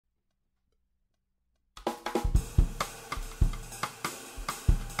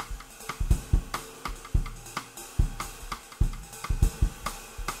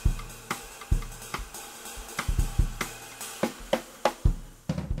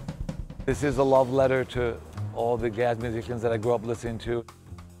This is a love letter to all the jazz musicians that I grew up listening to.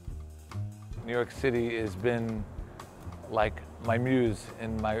 New York City has been like my muse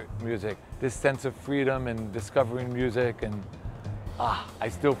in my music. This sense of freedom and discovering music, and I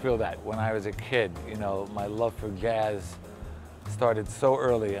still feel that when I was a kid. You know, my love for jazz started so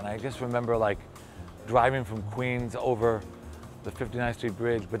early, and I just remember like driving from Queens over the 59th Street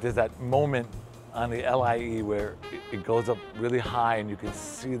Bridge, but there's that moment on the LIE where it goes up really high and you can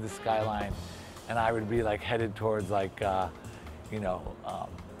see the skyline, and I would be like headed towards like,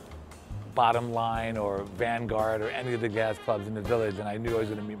 Bottom Line or Vanguard or any of the jazz clubs in the Village, and I knew I was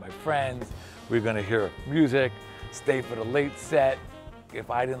gonna meet my friends, we were gonna hear music, stay for the late set.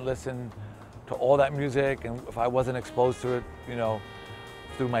 If I didn't listen to all that music and if I wasn't exposed to it, you know,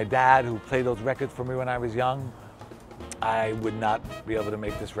 through my dad who played those records for me when I was young, I would not be able to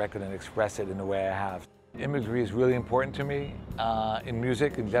make this record and express it in the way I have. Imagery is really important to me in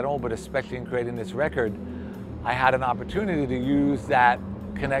music in general, but especially in creating this record. I had an opportunity to use that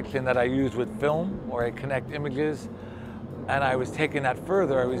connection that I used with film, where I connect images, and I was taking that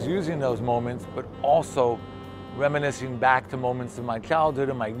further. I was using those moments, but also reminiscing back to moments of my childhood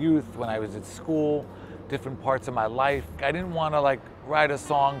and my youth when I was at school, different parts of my life. I didn't want to like write a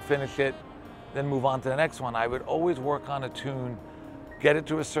song, finish it, then move on to the next one. I would always work on a tune, get it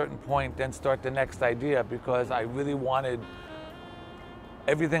to a certain point, then start the next idea, because I really wanted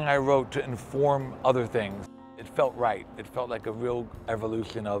everything I wrote to inform other things. It felt right. It felt like a real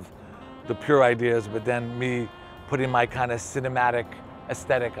evolution of the pure ideas, but then me putting my kind of cinematic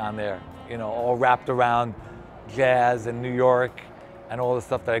aesthetic on there, you know, all wrapped around jazz and New York and all the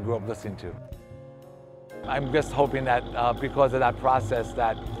stuff that I grew up listening to. I'm just hoping that because of that process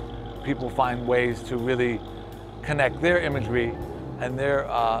that people find ways to really connect their imagery and their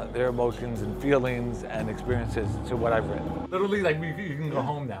emotions and feelings and experiences to what I've written. Literally, like, you can go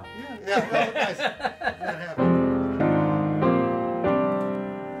home now. Yeah, well, nice. That happened.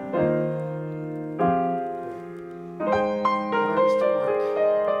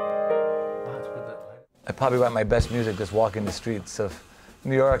 I probably write my best music just walking the streets of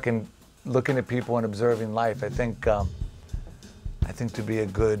New York and looking at people and observing life. I think to be a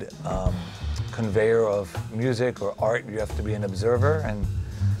good conveyor of music or art, you have to be an observer, and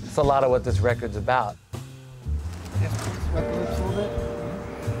it's a lot of what this record's about. Yeah, sweat the lips a little bit.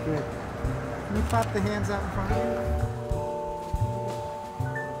 Good. Can you clap the hands out in front of you?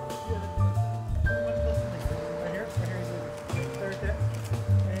 Right here? Right here. Right there.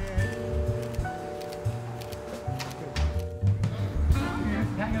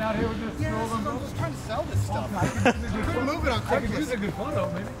 And... Hanging out here with this I'm just trying to sell this stuff. Couldn't move it on I could Craigslist. use a good photo,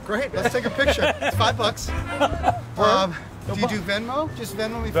 maybe. Great, let's take a picture. It's $5. Do you do Venmo? Just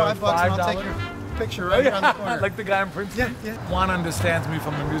Venmo me $5 and I'll take your picture right here on the corner. Like the guy in Princeton? Yeah. Juan understands me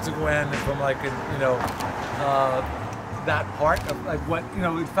from the musical end and from like, that part of like what,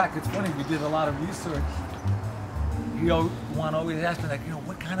 in fact, it's funny, we did a lot of research. Juan always asked me like,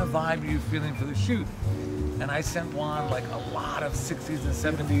 what kind of vibe are you feeling for the shoot? And I sent Juan like a lot of 60s and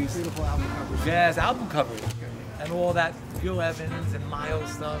 70s Beautiful album covers. jazz album covers and all that Gil Evans and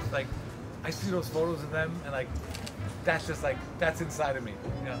Miles stuff. Like, I see those photos of them and like, that's just like, that's inside of me.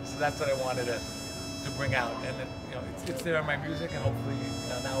 So that's what I wanted to bring out. And then, it's there in my music, and hopefully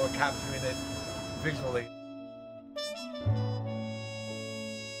now we're capturing it visually.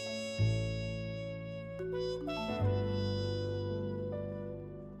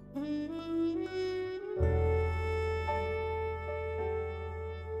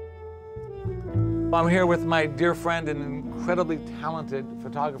 I'm here with my dear friend and incredibly talented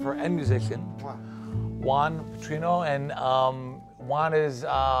photographer and musician, Juan Petrino. And Juan is,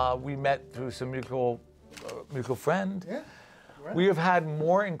 we met through some mutual friend. Yeah. Right. We have had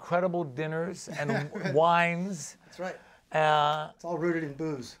more incredible dinners and wines. That's right. It's all rooted in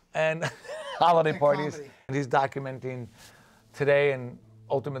booze. And holiday parties. Comedy. And he's documenting today and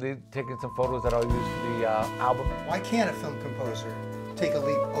ultimately taking some photos that I'll use for the album. Why can't a film composer take a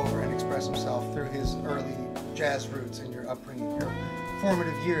leap over and express himself through his early jazz roots and your upbringing? Your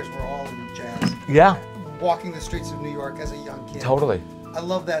formative years were all in jazz. Yeah. Walking the streets of New York as a young kid. Totally. I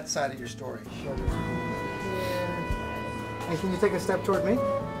love that side of your story. And can you take a step toward me?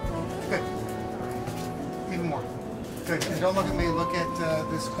 Good. Even more. Good. And don't look at me. Look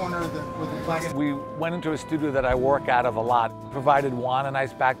at this corner with the black. We went into a studio that I work out of a lot. It provided Juan a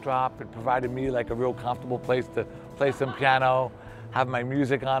nice backdrop. It provided me like a real comfortable place to play some piano, have my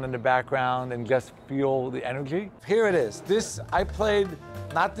music on in the background, and just feel the energy. Here it is. I played,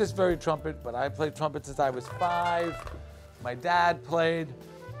 not this very trumpet, but I played trumpet since I was 5. My dad played.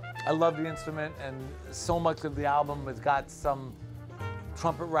 I love the instrument, and so much of the album has got some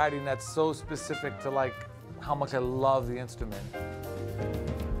trumpet writing that's so specific to like how much I love the instrument.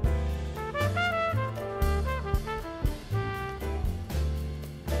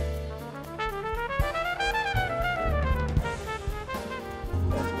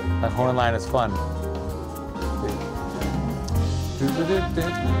 That horn line is fun.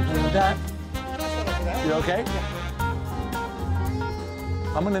 You okay?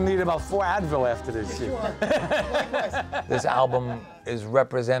 I'm gonna need about 4 Advil after this shit. This album is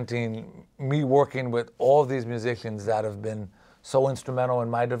representing me working with all these musicians that have been so instrumental in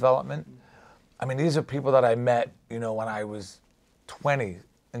my development. I mean, these are people that I met, you know, when I was 20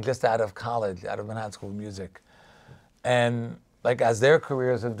 and just out of college, out of Manhattan School of Music. And like as their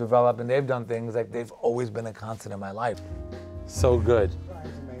careers have developed and they've done things, like they've always been a constant in my life. So good.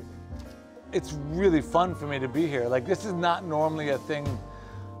 It's amazing. It's really fun for me to be here. Like this is not normally a thing,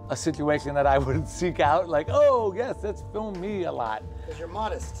 a situation that I would seek out. Like, oh yes, let's film me a lot. Because you're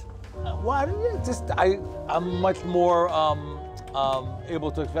modest. Well, I'm much more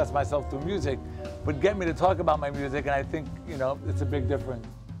able to express myself through music, but get me to talk about my music, and I think, you know, it's a big difference.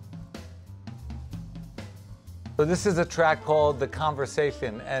 So this is a track called The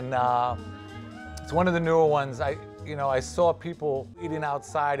Conversation, and it's one of the newer ones. I saw people eating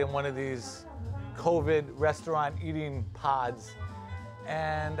outside in one of these COVID restaurant eating pods,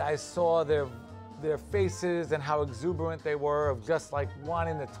 and I saw their faces and how exuberant they were of just like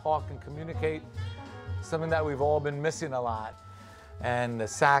wanting to talk and communicate, something that we've all been missing a lot. And the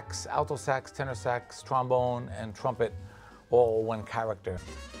sax, alto sax, tenor sax, trombone, and trumpet, all one character.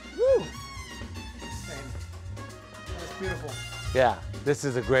 Woo! That's beautiful. Yeah, this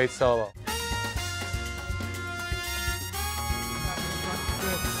is a great solo.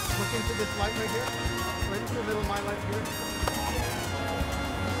 Look into this light right here. Right into the middle of my light here.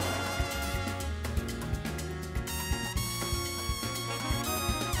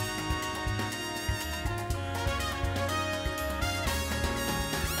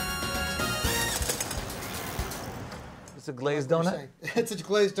 It's a glazed donut? It's a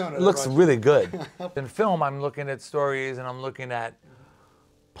glazed donut. It looks really good. In film, I'm looking at stories and I'm looking at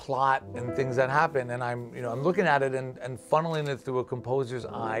plot and things that happen, and I'm looking at it and funneling it through a composer's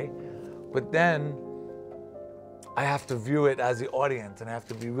eye, but then I have to view it as the audience, and I have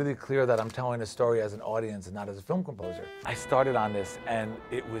to be really clear that I'm telling a story as an audience and not as a film composer. I started on this and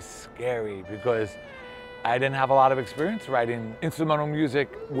it was scary because I didn't have a lot of experience writing instrumental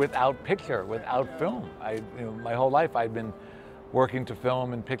music without picture, without film. My whole life I'd been working to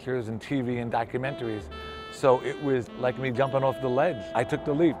film and pictures and TV and documentaries. So it was like me jumping off the ledge. I took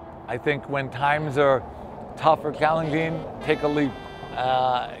the leap. I think when times are tough or challenging, take a leap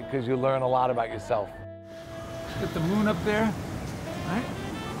because you learn a lot about yourself. Get the moon up there, right?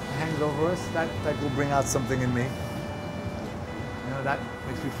 It hangs over us. That will bring out something in me. You know, that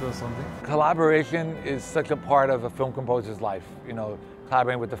makes me feel something. Collaboration is such a part of a film composer's life. You know,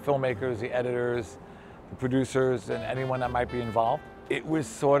 collaborating with the filmmakers, the editors, the producers, and anyone that might be involved. It was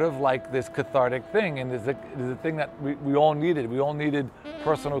sort of like this cathartic thing, and there's a thing that we all needed. We all needed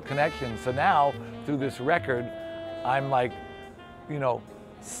personal connection. So now, through this record, I'm like, you know,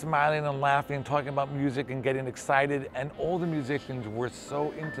 smiling and laughing, talking about music and getting excited, and all the musicians were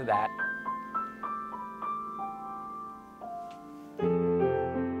so into that.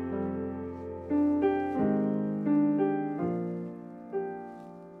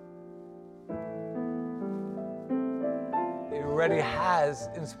 Already has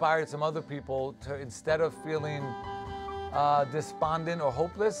inspired some other people to, instead of feeling despondent or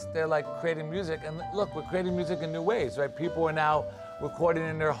hopeless, they're like creating music. And look, we're creating music in new ways, right? People are now recording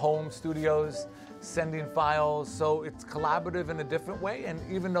in their home studios, sending files, so it's collaborative in a different way. And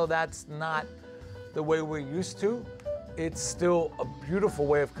even though that's not the way we're used to, it's still a beautiful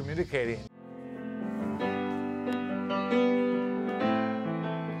way of communicating.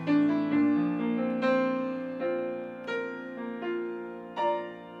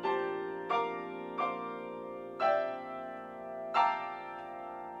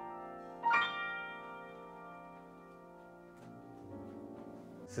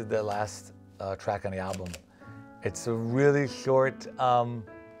 This is the last track on the album. It's a really short,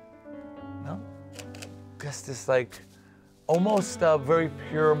 just this like, almost a very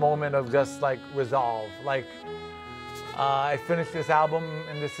pure moment of just like resolve. Like, I finished this album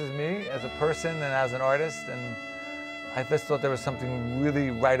and this is me as a person and as an artist, and I just thought there was something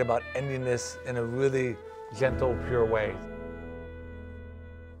really right about ending this in a really gentle, pure way.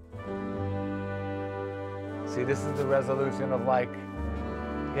 See, this is the resolution of like,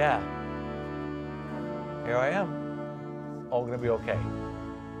 yeah, here I am. All gonna be okay.